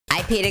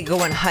I paid a good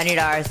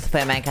 $100 to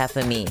play Minecraft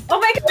with me. Oh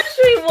my gosh,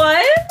 wait,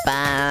 what?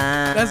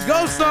 Bam. Let's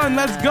go, son.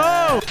 Let's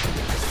go.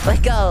 Let's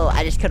go!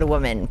 I just killed a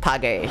woman.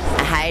 Poggers.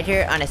 I hired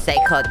her on a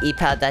site called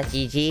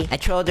epal.gg. I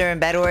trolled her in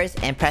Bed Wars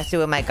and pressed her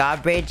with my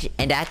god bridge.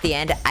 And at the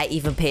end, I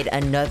even paid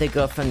another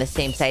girl from the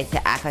same site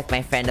to act like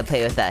my friend to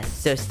play with us.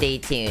 So stay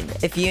tuned.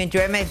 If you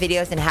enjoy my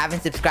videos and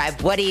haven't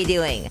subscribed, what are you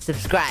doing?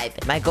 Subscribe.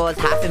 My goal is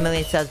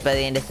 500,000 subs by the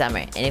end of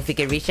summer. And if we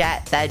could reach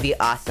that, that'd be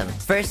awesome.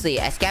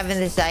 Firstly, I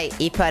scavenged the site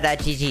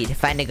epal.gg to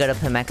find a girl to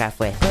play Minecraft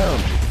with. Boom.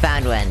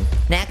 Found one.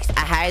 Next,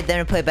 I hired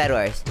them to play Bed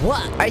Wars.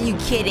 What? Are you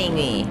kidding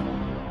me?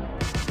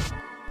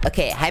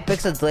 Okay,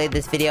 Hypixel delayed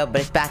this video, but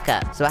it's back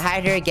up. So I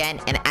hired her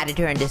again and added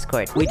her on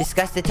Discord. We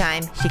discussed the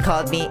time, she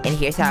called me, and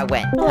here's how it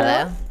went.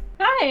 Hello?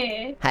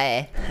 Hi.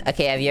 Hi.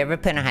 Okay, have you ever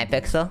played on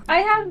Hypixel? I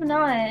have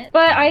not,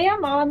 but I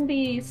am on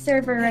the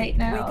server right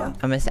now.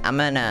 I'm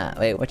gonna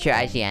wait, what's your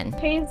IGN?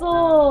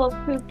 Hazel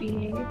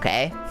Poopy.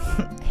 Okay.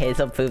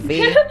 Hazel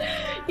Poopy.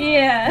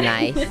 Yeah.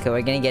 Nice. Okay,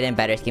 we're gonna get in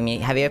better.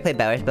 Have you ever played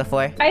Bed Wars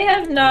before? I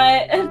have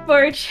not,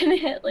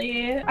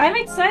 unfortunately. I'm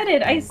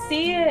excited. I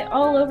see it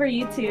all over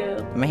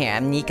YouTube. I'm here.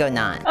 I'm Nico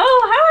Not.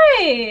 Oh,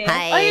 hi!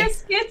 Hi. Oh, your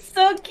skin's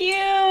so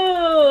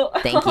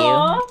cute! Thank you.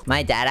 Aw.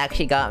 My dad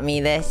actually got me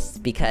this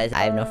because I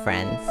have no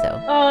friends,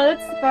 so. Oh,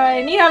 that's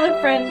fine. You have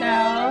a friend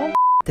now.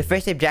 The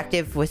first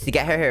objective was to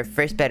get her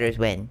first Bed Wars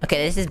win.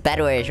 Okay, this is Bed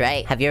Wars,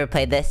 right? Have you ever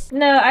played this?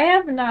 No, I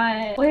have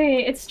not.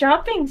 Wait, it's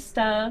dropping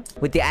stuff.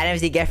 With the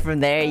items you get from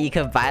there, you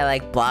can buy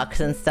like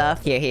blocks and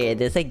stuff. Here.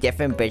 There's like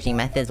different bridging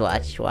methods.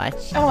 Watch.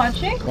 I'm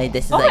watching. Like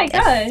this is Oh like my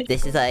gosh.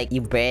 this is like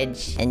you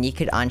bridge and you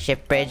could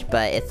on-shift bridge,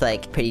 but it's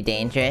like pretty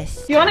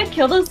dangerous. Do you want to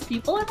kill those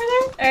people over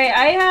there? Alright,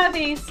 I have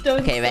a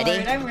stone Okay, ready?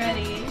 sword. I'm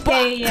ready.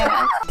 Okay,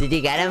 yeah. Did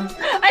you get him?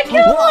 I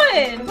killed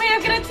one! Wait,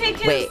 I'm gonna take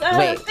his Wait,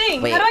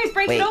 thing. How do I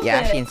break it open? You're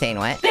actually insane.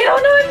 What? They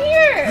don't know I'm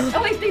here!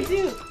 Oh wait, they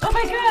do. Oh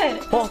my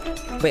god.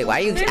 Oh, wait,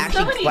 why are you There's so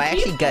actually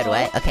many good? people.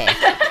 What? Okay,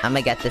 I'm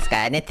gonna get this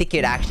guy. I didn't think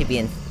you'd actually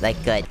be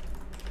like good.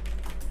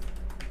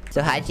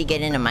 So how'd you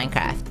get into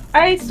Minecraft?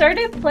 I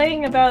started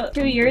playing about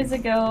 2 years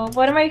ago.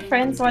 One of my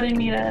friends wanted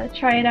me to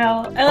try it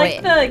out. I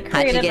like the creative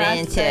how'd you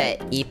get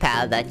aspect. into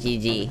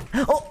epal.gg?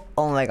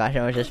 Oh my gosh, I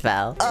almost just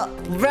fell. Oh,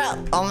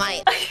 bro, oh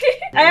my.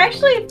 I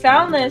actually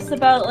found this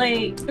about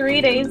like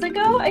 3 days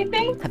ago, I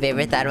think. Have you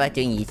ever thought about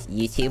doing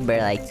YouTube or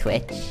like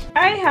Twitch?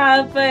 I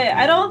have, but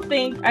I don't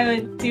think I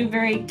would do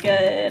very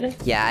good.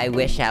 Yeah, I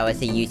wish I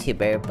was a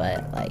YouTuber,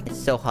 but like,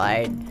 it's so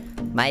hard.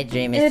 My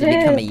dream is to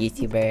become a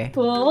YouTuber.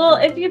 Cool. Well,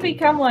 if you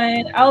become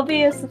one, I'll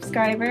be a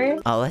subscriber.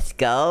 Oh, let's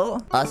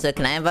go. Also,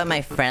 can I invite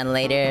my friend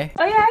later?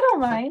 Oh yeah, I don't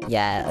mind.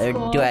 Yeah, That's or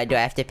cool. do I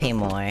have to pay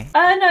more?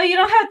 No, you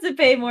don't have to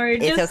pay more.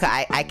 It's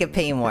okay. I can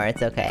pay more.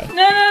 It's okay.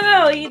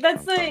 No. You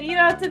don't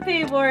have to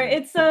pay more.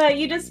 It's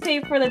you just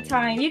pay for the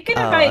time. You can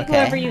invite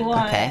whoever you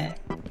want. Okay.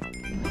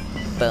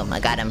 Boom,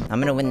 I got him. I'm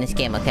gonna win this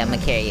game. Okay, I'm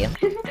gonna carry you.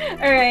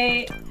 All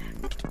right.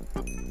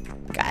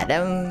 Got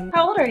him.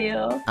 How old are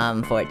you?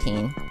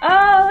 14.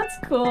 Oh, that's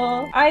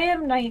cool. I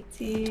am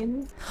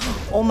 19.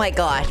 Oh my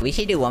gosh, we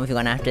should do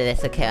 1v1 after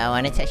this. Okay, I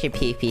want to test your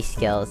PvP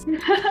skills.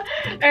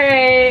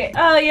 Alright.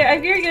 Oh yeah,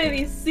 you're gonna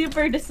be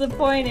super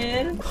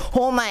disappointed.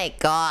 Oh my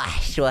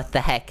gosh, what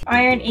the heck?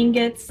 Iron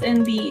ingots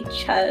in the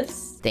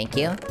chest. Thank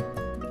you.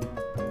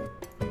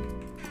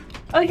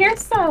 Oh,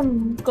 here's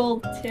some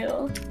gold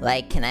too.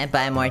 Like, can I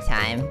buy more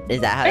time?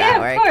 Is that how yeah,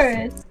 that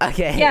works? of course.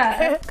 Okay.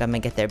 Yeah. I'm gonna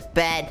get their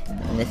bed,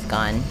 and it's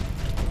gone.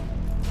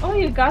 Oh,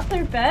 you got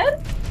their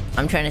bed?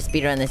 I'm trying to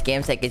speedrun this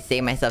game so I could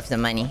save myself some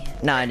money.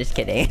 No, I'm just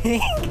kidding.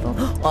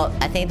 Oh,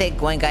 I think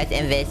that one guy's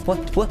invis.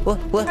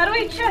 What? How do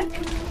I check?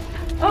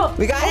 Oh,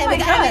 We got him, we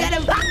got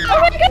him. Oh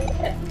my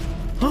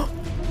god!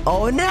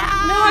 Oh no!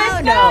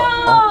 No.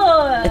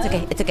 Oh, it's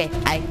okay.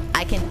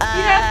 I can. You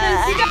got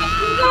this. You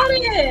got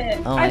it.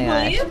 Oh my I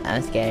gosh, believe.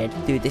 I'm scared.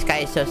 Dude, this guy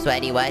is so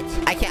sweaty. What?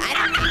 I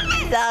don't.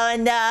 Oh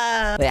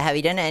no! Wait, have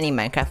you done any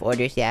Minecraft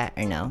orders yet,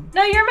 or no?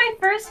 No, you're my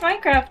first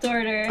Minecraft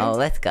order. Oh,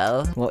 let's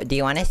go. Well, do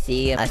you want to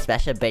see a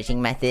special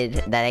bridging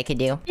method that I could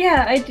do?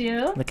 Yeah, I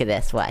do. Look at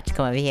this. Watch.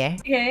 Come over here.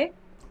 Okay.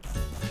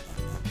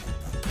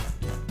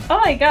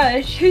 Oh my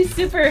gosh, you're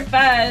super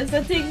fast.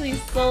 That takes me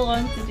so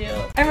long to do.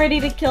 I'm ready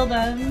to kill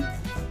them.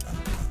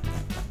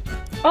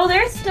 Oh,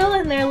 they're still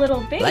in their little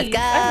base. Let's go!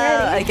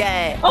 I'm ready.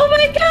 Okay. Oh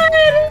my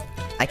god!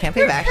 I can't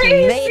believe I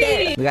actually made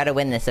it! We gotta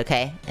win this,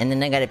 okay? And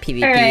then I gotta PvP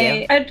you.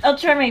 Alright, I'll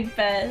try my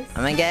best.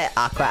 I'm gonna get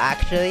Aqua,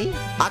 actually.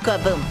 Aqua,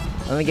 boom!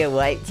 I'm gonna get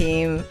white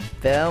team.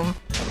 Boom.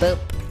 Boop.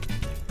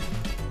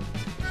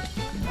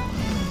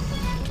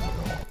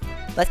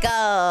 Let's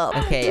go!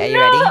 Okay, are you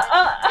ready?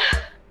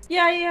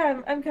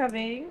 Yeah, I'm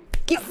coming.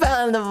 Keep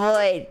fell in the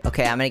void!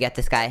 Okay, I'm gonna get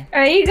this guy.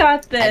 Alright, you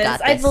got this. I got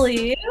this. I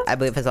believe. I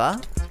believe as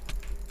well.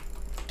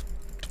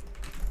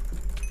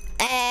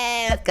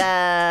 Hey, let's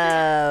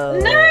go!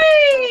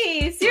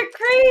 Nice! You're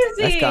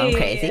crazy! Let's go, I'm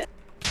crazy.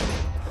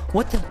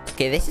 What the?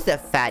 Okay, this is a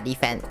fat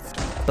defense.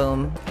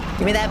 Boom.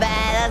 Give me that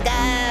bad,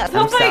 let's go!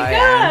 Oh I'm my sorry,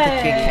 I don't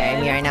think you're God.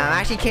 carrying me right now. I'm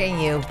actually carrying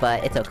you,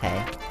 but it's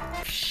okay.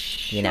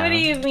 You know. What do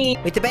you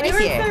mean? Wait, the bed is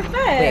Where's here. their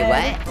bed? Wait,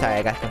 what? Sorry,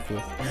 I got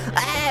confused.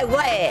 Hey,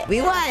 what?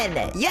 We won!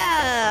 Yo!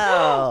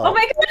 Oh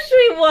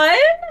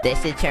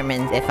This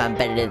determines if I'm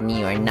better than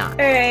you or not.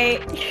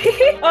 Alright.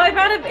 Oh, I'm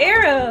out of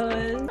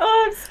arrows.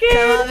 Oh, I'm scared.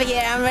 Come over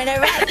here, I'm gonna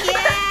wreck you!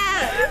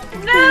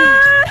 No!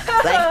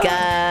 Let's I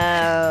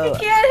go!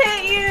 can't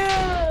hit you.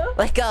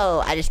 Let's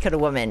go! I just killed a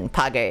woman.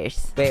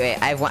 Poggers. Wait,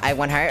 I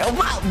won her. Oh,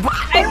 wow, wow.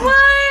 I won!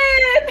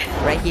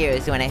 Right here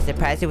is when I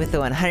surprised her with a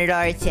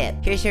 $100 tip.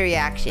 Here's her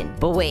reaction.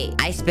 But wait,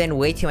 I spend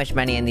way too much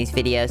money on these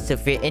videos, so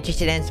if you're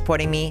interested in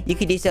supporting me, you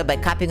can do so by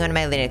copying one of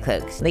my linen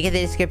cloaks. Link in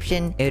the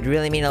description. It would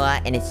really mean a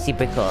lot, and it's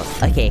super cool.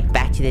 Okay,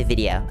 back to the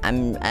video.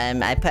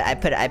 I put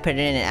it in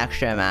an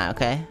extra amount,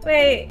 okay?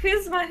 Wait,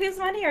 whose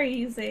money are you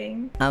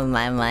using?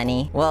 My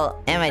money.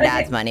 Well, and my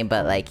dad's money,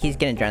 but like he's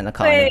gonna join the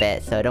call in a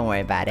bit, so don't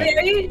worry about it.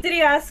 Wait, did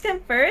you ask him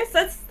first?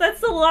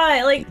 That's a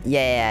lie. Like.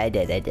 Yeah, I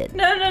did.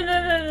 No.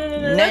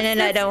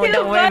 No,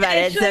 don't worry about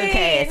it. It's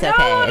okay. It's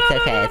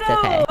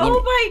okay.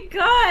 Oh my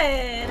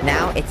god.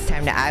 Now it's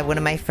time to add one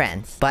of my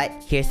friends. But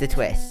here's the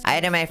twist. I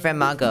added my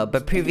friend Mongo,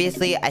 but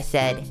previously I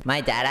said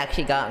my dad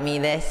actually got me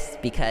this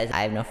because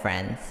I have no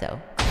friends, So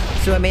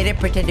I made it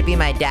pretend to be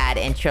my dad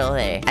and troll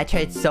her. I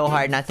tried so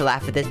hard not to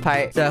laugh at this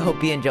part, so I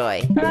hope you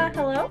enjoy.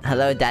 Hello?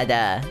 Hello,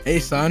 Dada. Hey,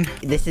 son.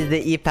 This is the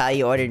e-pal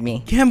you ordered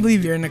me. Can't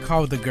believe you're in the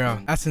car with a girl.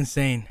 That's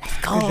insane.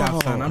 go. Good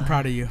job, son. I'm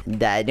proud of you.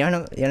 Dad, you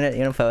wanna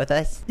play with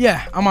us?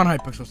 Yeah, I'm on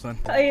Hypixel, son.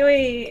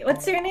 Wait,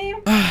 what's your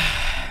name?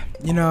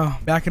 You know,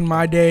 back in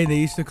my day, they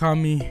used to call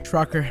me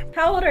Trucker.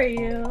 How old are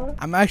you?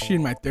 I'm actually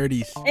in my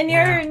 30s. And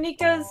you're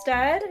Nico's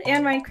dad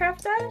and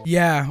Minecraft dad?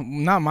 Yeah,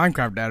 not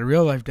Minecraft dad,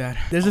 real life dad.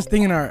 There's this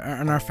thing in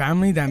our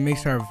family that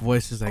makes our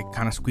voices like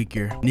kind of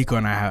squeakier. Nico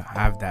and I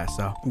have that,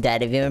 so.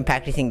 Dad, have you been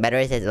practicing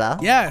Bedwars as well?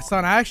 Yeah,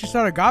 son, I actually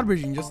started God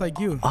bridging just like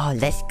you. Oh,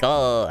 let's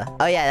go.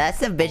 Oh yeah, that's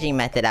the bridging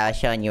method I was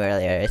showing you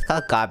earlier. It's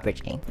called God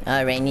bridging.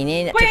 Rain, you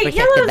need to Wait, protect the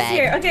yellow's bed.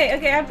 here.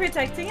 Okay, I'm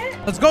protecting it.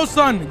 Let's go,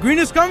 son. Green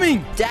is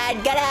coming.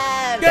 Dad, get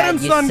him! Get him,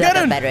 Dad, son, get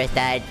him. Bedwars,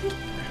 Dad.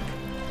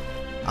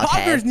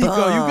 Poggers,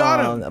 Nico, you got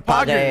him.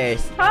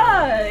 Poggers.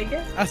 Pog.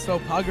 That's so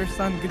Poggers,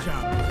 son. Good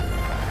job.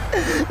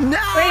 No!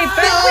 Wait,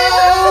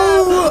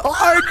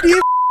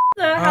 RD.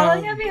 So how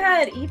long have you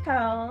had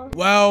EPAL?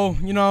 Well,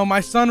 you know,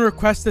 my son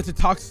requested to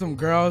talk to some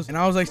girls, and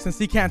I was like, since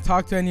he can't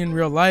talk to any in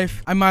real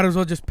life, I might as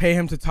well just pay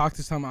him to talk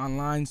to some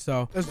online.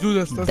 So let's do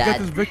this. Let's get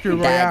this victory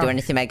royale. Dad, do you want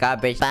to see my God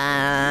bridge?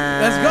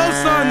 Let's go,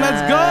 son.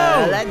 Let's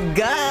go. Let's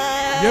go.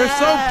 You're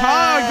so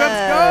pog.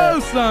 Let's go,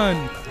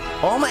 son.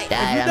 Oh my If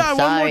God, you die I'm one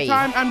sorry. more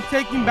time, I'm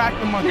taking back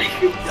the money.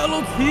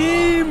 Yellow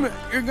team,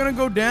 you're gonna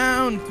go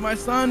down. My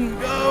son,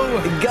 go.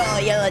 Go,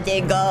 yellow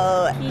team,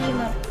 go. Team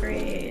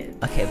upgrade.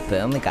 Okay,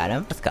 boom, we got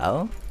him. Let's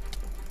go.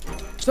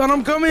 Son,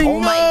 I'm coming.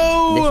 Oh my.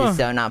 No. This is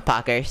so not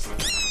Poggers.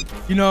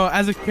 You know,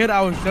 as a kid,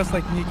 I was just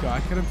like Nico. I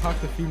couldn't talk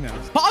to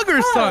females.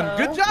 Poggers, son.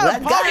 Good job,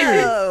 Let's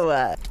Poggers.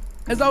 go.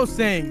 As I was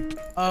saying,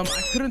 I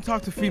couldn't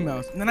talk to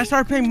females. And then I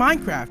started playing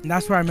Minecraft. And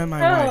that's where I met my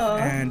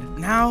wife. And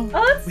now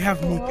that's we have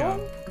cool. Nico.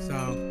 So.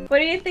 What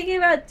are you thinking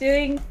about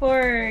doing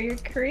for your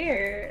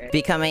career?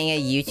 Becoming a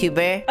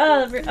YouTuber?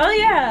 Oh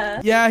yeah.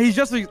 Yeah, he's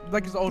just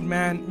like his old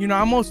man. You know,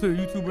 I'm also a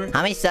YouTuber.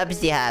 How many subs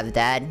do you have,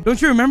 Dad?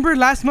 Don't you remember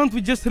last month we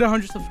just hit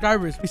 100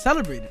 subscribers? We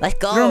celebrated. Let's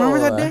go. You don't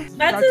remember that day?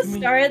 That's a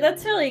start.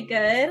 That's really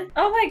good.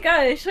 Oh my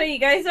gosh, wait, you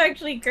guys are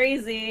actually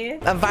crazy.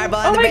 I'm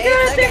fireball Oh in the my base.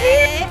 god,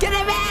 Okay. they're Get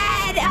him in!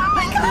 Oh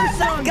my God,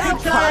 son, go, good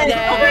job.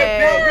 Poggers. Oh my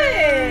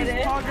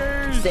god.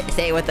 Poggers.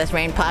 Say it with us,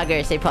 Rain.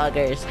 Poggers. Say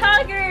Poggers.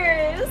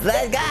 Poggers.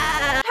 Let's go.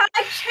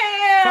 Pog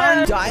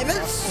champ.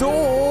 Diamond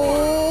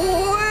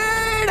sword.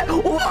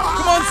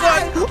 Come on,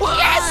 son.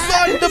 Yes,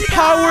 son. The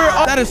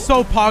power. That is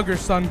so Poggers,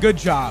 son. Good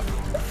job.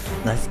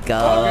 Let's go.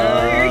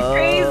 Oh, you're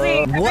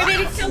crazy. I'm What?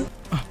 ready to kill.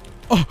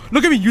 Oh,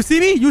 look at me. You see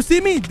me? You see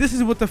me? This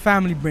is what the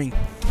family bring.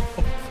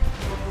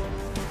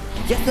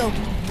 Yes, no.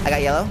 I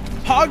got yellow.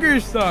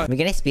 Poggers, son. We're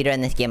gonna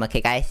speedrun this game,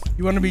 okay, guys?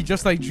 You want to be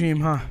just like Dream,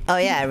 huh? Oh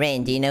yeah,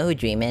 Rain. Do you know who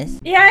Dream is?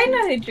 Yeah, I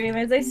know who Dream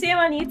is. I see him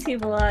on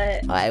YouTube a lot.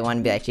 Oh, I want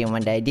to be like Dream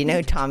one day. Do you know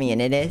who Tommy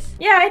and it is?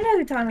 Yeah, I know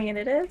who Tommy and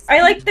it is.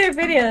 I like their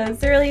videos.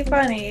 They're really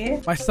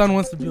funny. My son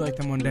wants to be like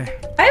them one day.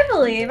 I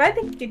believe. I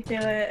think you could do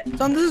it.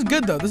 Son, this is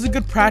good though. This is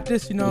good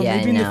practice. You know, Yeah,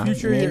 maybe I in know. the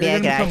future Maybe I you're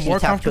could gonna become actually more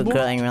talk to a comfortable.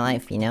 girl in real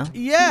life, you know?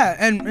 Yeah,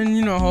 and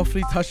you know,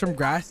 hopefully touch some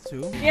grass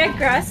too. Yeah,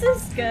 grass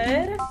is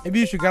good. Maybe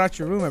you should get out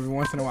your room every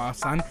once in a while,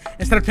 son.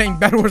 Instead of playing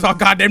Bed Wars all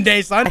goddamn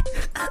day, son.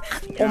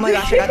 Oh my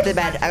gosh, I got their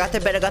bed. I got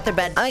their bed.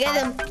 I'm gonna get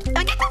them.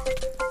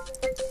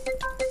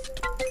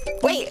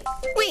 Wait,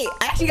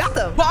 I actually got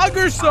them.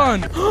 Poggers,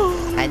 son.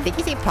 I think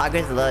you say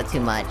Poggers a little too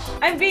much.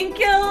 I'm being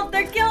killed.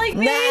 They're killing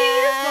me.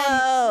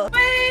 No!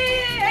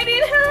 Wait, I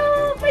need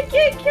help. I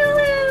can't kill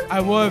him.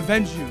 I will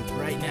avenge you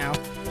right now.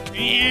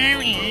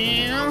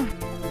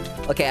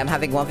 Okay, I'm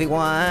having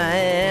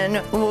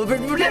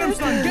 1v1. Get him,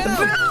 son. Get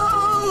him.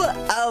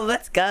 Oh,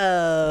 let's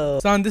go.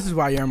 Son, this is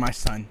why you're my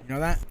son. You know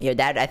that? Yo,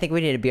 Dad, I think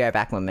we need to be right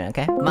back moment,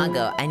 okay?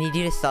 Mongo, I need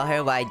you to stall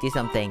her while I do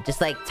something. Just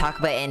like talk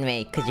about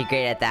anime, because you're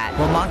great at that.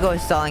 While Mongo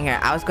was stalling her,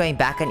 I was going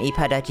back on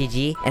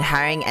epow.gg and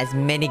hiring as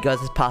many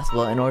girls as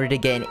possible in order to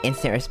get an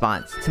instant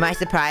response. To my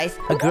surprise,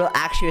 a girl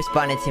actually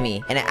responded to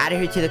me, and I added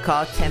her to the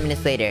call 10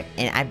 minutes later,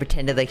 and I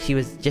pretended like she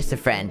was just a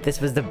friend. This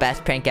was the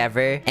best prank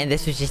ever, and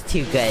this was just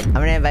too good. I'm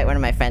gonna invite one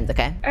of my friends,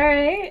 okay?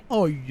 Alright.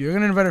 Oh, you're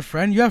gonna invite a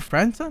friend? You have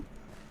friends, son?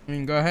 I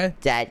mean, go ahead.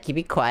 Dad, keep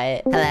it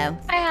quiet. Hello.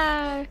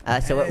 Hi.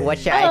 So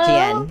what's your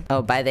IGN?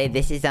 Oh, by the way,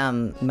 this is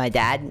my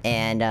dad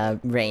and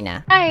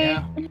Reina.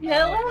 Hi.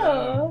 Yeah.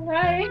 Hello.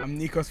 Hi. I'm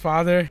Nico's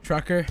father,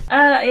 trucker.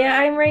 Yeah,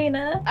 I'm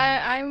Reina.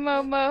 I'm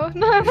Momo.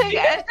 Oh my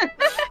god.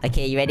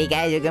 Okay, you ready,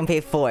 guys? We're gonna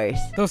play fours.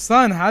 So,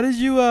 son, how did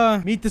you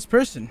meet this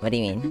person? What do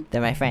you mean? They're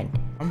my friend.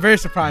 I'm very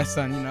surprised,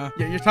 son. You know,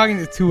 you're talking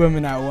to 2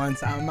 women at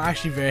once. I'm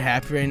actually very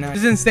happy right now. This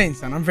is insane,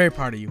 son. I'm very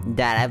proud of you.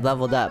 Dad, I've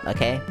leveled up,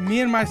 okay? Me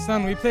and my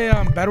son, we play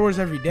Bed Wars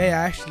every day,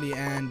 actually,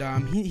 and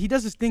he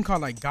does this thing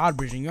called like God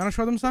bridging. You wanna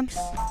show them, son?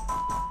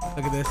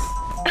 Look at this.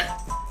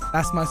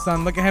 That's my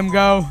son. Look at him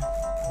go.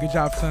 Good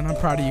job, son. I'm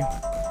proud of you.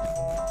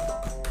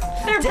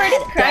 They're pretty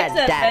correct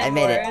at Dad, I Bed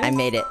made it. Wars. I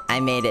made it. I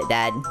made it,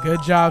 Dad.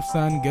 Good job,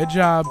 son. Good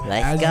job.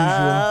 Let's as go.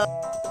 usual.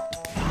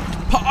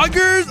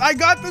 Poggers! I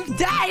got them.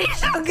 Dad, you're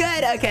so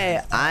good. Okay,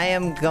 I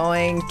am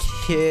going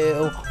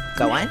to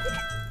go on.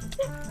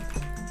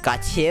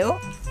 Got 2.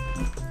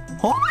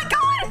 Oh my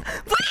god!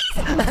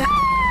 Please!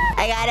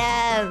 I got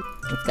him.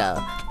 Let's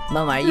go.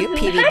 Mom, are you a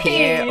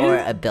PvPer or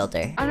a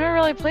builder? I've never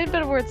really played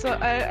Bed Wars, so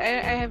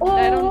I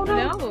don't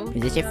know.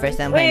 Is this your first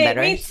time playing Wait, Bed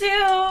me Wars?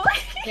 too.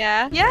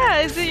 Yeah.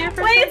 Yeah. Is it your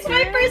first? Wait, time it's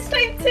my too? first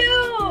time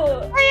too.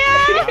 Wow.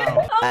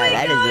 Oh my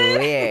That God. is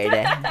weird.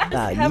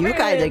 Wow, you Covered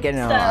guys are in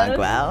getting along stuff.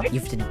 well.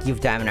 You've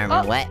diamond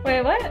armor. Oh. What?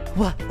 Wait, what?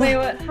 What? Wait,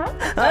 what?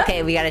 Huh?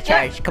 Okay, we gotta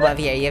charge. Come over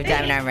here. You have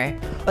diamond armor.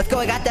 Let's go.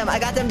 I got them. I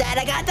got them, Dad.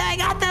 I got them. I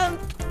got them.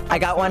 I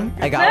got one.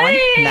 I got one.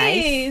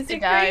 Nice. You're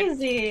Good job.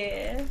 crazy.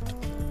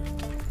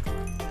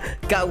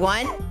 Got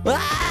one.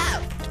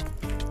 Ah!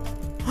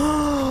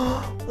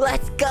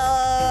 Let's go.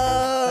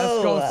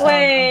 Let's go, son. I'm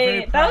very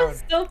Wait, that proud.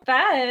 was so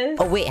fast.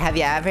 Oh wait, have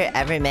you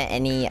ever met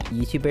any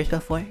YouTubers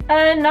before?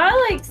 Not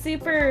like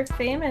super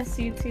famous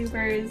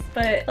YouTubers,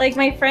 but like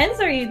my friends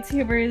are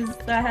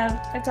YouTubers that have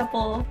a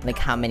couple, Like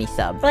how many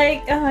subs?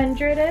 like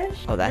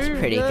 100-ish. Oh, that's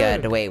pretty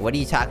good. good. Wait, what are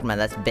you talking about?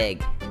 That's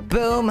big.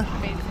 Boom.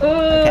 Ooh.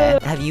 Okay.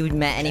 Have you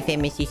met any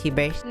famous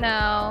YouTubers?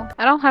 No,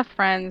 I don't have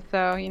friends,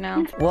 so you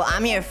know. Well,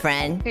 I'm your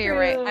friend. Okay, you're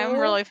right. I'm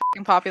really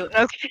fucking popular.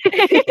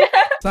 Okay.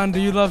 Son, do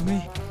you love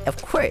me? Of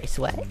course.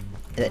 What? Is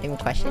that even a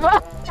question?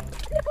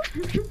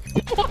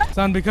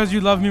 Son, because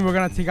you love me, we're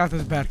gonna take out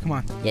this bed. Come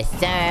on. Yes, sir.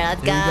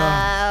 Let's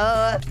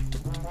There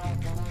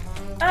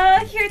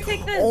go. you Here,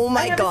 take this. Oh I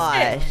my have a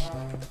gosh. stick.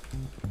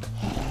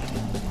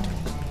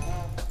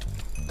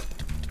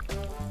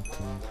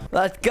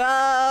 Let's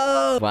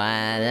go. One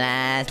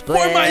last For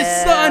my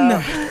son!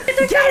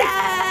 Get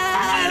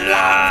him!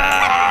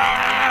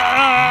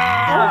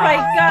 Oh my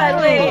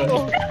God, wait.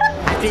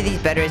 After these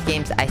Bed Wars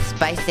games, I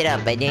spiced it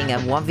up by doing a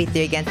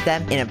 1v3 against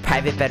them in a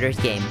private Bed Wars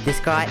game. This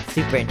got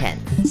super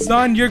intense.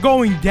 Son, you're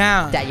going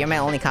down. Dad, you're my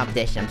only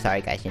competition. I'm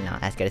sorry, guys. You're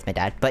not as good as my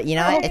dad. But you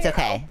know what? It's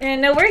okay.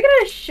 And we're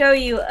gonna show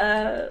you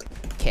up.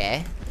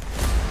 Okay.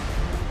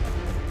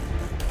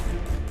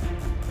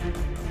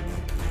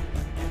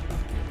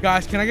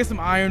 Guys, can I get some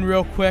iron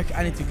real quick?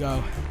 I need to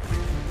go.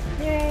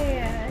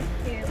 Yeah.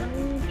 Here, let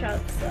me drop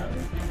some.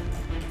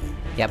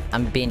 Yep,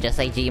 I'm being just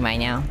like G right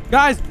now.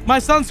 Guys, my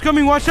son's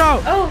coming. Watch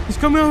out. Oh, He's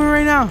coming over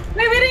right now.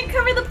 wait, we didn't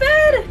cover the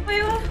bed.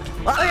 Wait,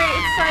 what?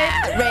 It's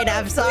fine. Raina,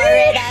 I'm sorry.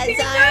 Raina, I'm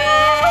sorry.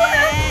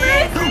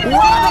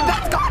 Whoa, the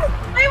bed's gone.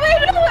 Wait,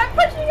 no, I'm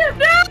pushing him.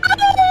 No,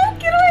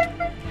 get away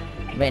from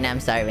me. Raina, I'm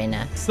sorry,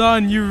 Raina.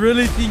 Son, you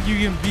really think you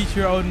can beat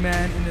your own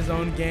man in his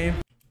own game?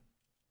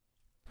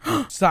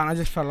 Son, I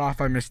just fell off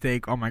by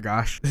mistake. Oh my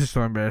gosh. This is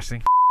so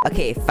embarrassing.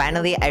 Okay,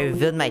 finally, I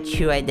revealed my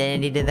true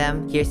identity to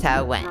them. Here's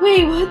how it went.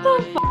 Wait, what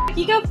the f?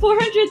 You got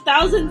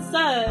 400,000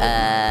 subs.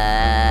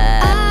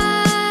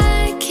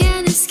 I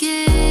can't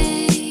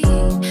escape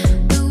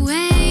the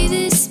way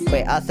this.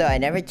 Wait, also, I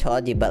never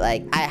told you, but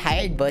like, I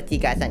hired both you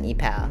guys on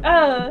ePal.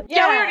 Oh,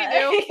 Yeah, we already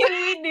knew.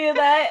 we knew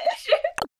that.